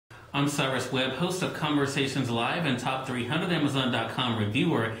I'm Cyrus, Webb, host of Conversations Live and Top 300 Amazon.com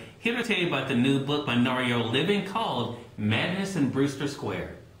reviewer, here to tell you about the new book by Narielle called Madness in Brewster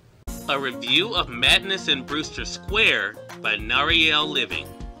Square. A review of Madness in Brewster Square by Narielle.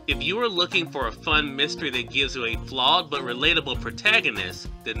 If you are looking for a fun mystery that gives you a flawed but relatable protagonist,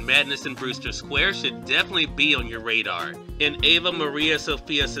 then Madness in Brewster Square should definitely be on your radar. In Ava Maria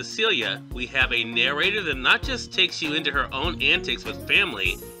Sophia Cecilia, we have a narrator that not just takes you into her own antics with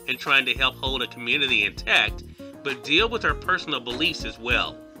family and trying to help hold a community intact, but deal with her personal beliefs as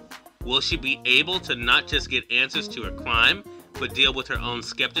well. Will she be able to not just get answers to her crime, but deal with her own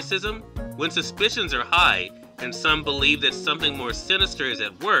skepticism? When suspicions are high, and some believe that something more sinister is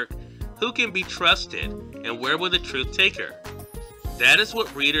at work, who can be trusted, and where will the truth take her? That is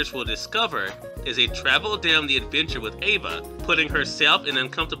what readers will discover as they travel down the adventure with Ava, putting herself in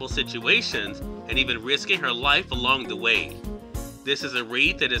uncomfortable situations and even risking her life along the way. This is a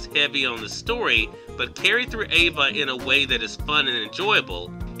read that is heavy on the story, but carried through Ava in a way that is fun and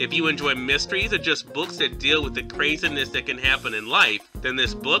enjoyable. If you enjoy mysteries or just books that deal with the craziness that can happen in life, then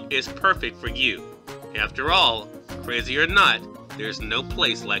this book is perfect for you. After all, crazy or not, there's no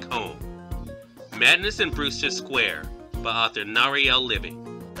place like home. Madness in Brewster Square by author Narielle.